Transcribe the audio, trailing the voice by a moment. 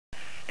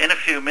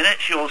few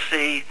minutes you'll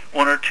see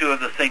one or two of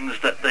the things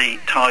that the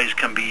ties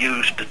can be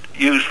used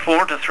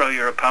for to throw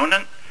your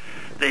opponent.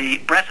 The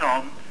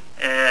Breton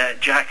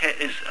jacket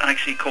is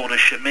actually called a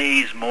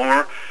chemise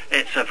more.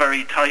 It's a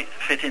very tight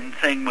fitting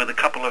thing with a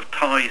couple of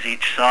ties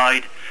each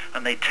side,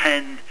 and they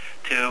tend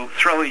to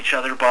throw each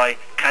other by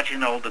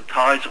catching hold of the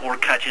ties or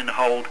catching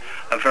hold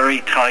a very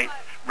tight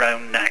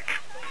round neck.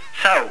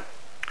 So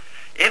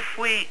if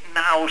we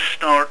now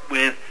start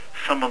with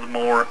some of the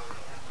more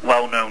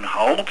well-known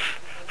holds,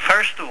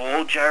 first of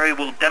all, Jerry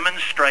will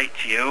demonstrate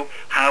to you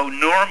how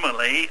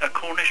normally a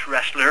Cornish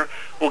wrestler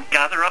will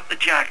gather up the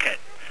jacket.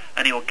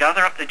 And he will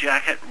gather up the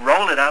jacket,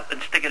 roll it up,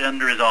 and stick it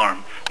under his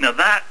arm. Now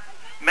that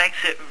makes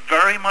it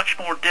very much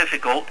more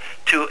difficult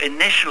to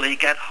initially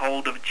get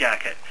hold of a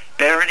jacket.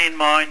 Bearing in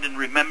mind and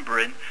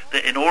remembering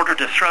that in order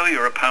to throw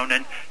your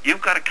opponent,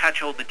 you've got to catch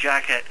hold of the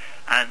jacket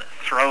and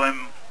throw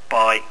him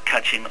by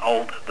catching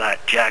hold of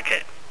that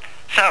jacket.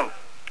 So,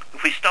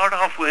 if we start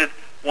off with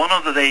one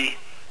of the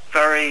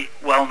very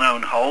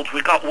well-known holds,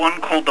 we've got one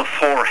called the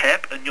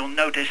fore-hip, and you'll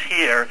notice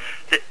here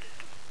that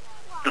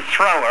the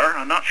thrower,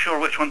 I'm not sure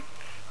which one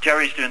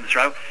Jerry's doing the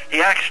throw,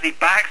 he actually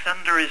backs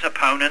under his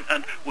opponent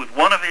and with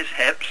one of his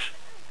hips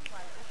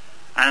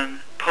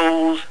and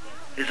pulls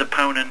his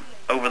opponent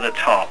over the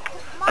top.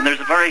 And there's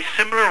a very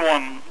similar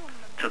one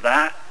to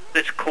that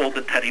that's called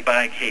the teddy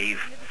bag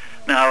heave.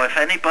 Now, if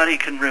anybody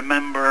can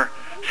remember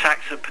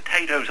sacks of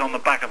potatoes on the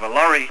back of a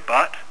lorry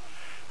butt,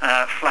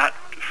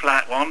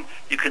 flat one,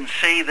 you can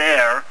see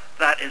there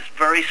that is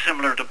very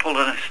similar to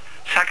pulling a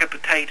sack of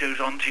potatoes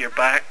onto your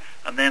back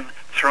and then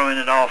throwing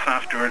it off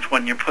afterwards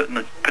when you're putting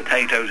the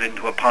potatoes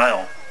into a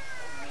pile.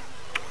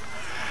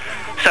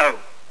 So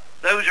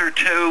those are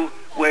two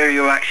where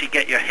you actually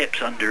get your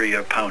hips under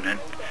your opponent.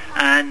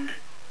 And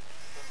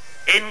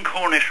in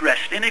Cornish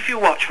wrestling, if you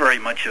watch very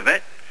much of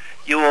it,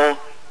 you'll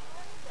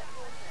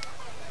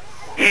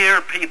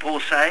hear people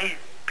say,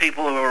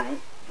 people who are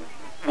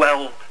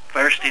well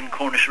versed in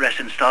Cornish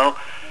wrestling style,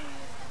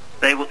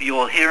 you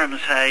will hear them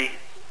say,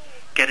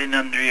 getting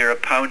under your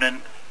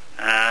opponent,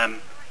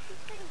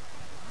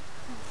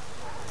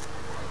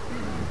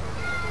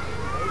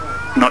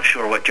 not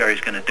sure what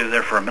Jerry's going to do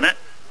there for a minute.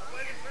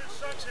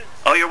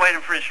 Oh, you're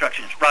waiting for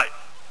instructions, right.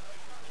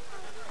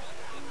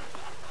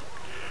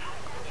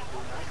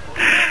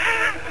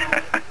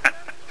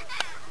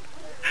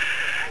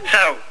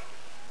 So,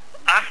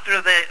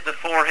 after the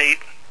fore-heap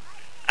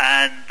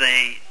and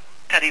the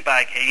teddy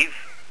bag heave,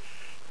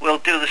 we'll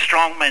do the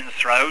strongmen's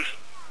throws.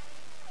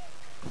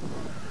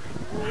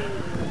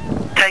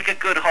 Take a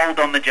good hold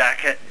on the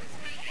jacket.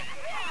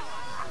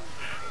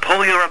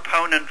 Pull your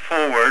opponent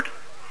forward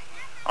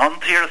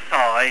onto your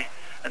thigh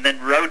and then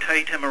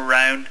rotate him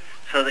around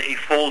so that he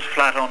falls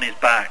flat on his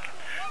back.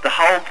 The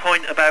whole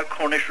point about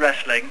Cornish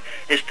wrestling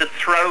is to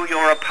throw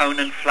your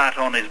opponent flat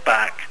on his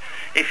back.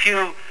 If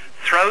you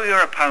throw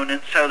your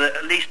opponent so that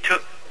at least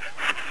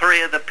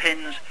three of the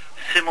pins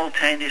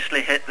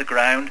simultaneously hit the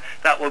ground,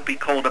 that would be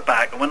called a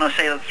back. And when I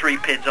say the 3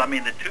 pins, I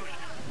mean the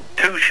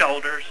two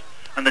shoulders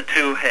and the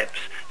 2 hips.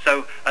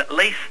 So at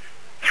least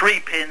 3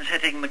 pins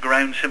hitting the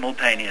ground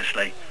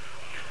simultaneously.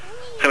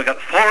 So we've got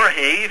the fore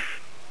heave,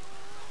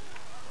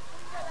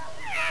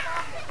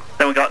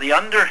 then we've got the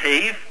under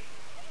heave,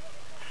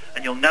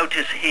 and you'll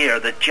notice here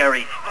that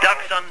Jerry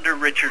ducks under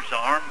Richard's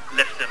arm,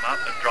 lifts him up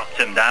and drops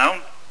him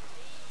down.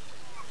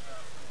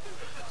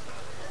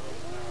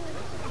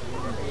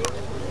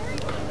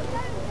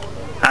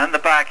 And the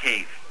back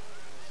heave.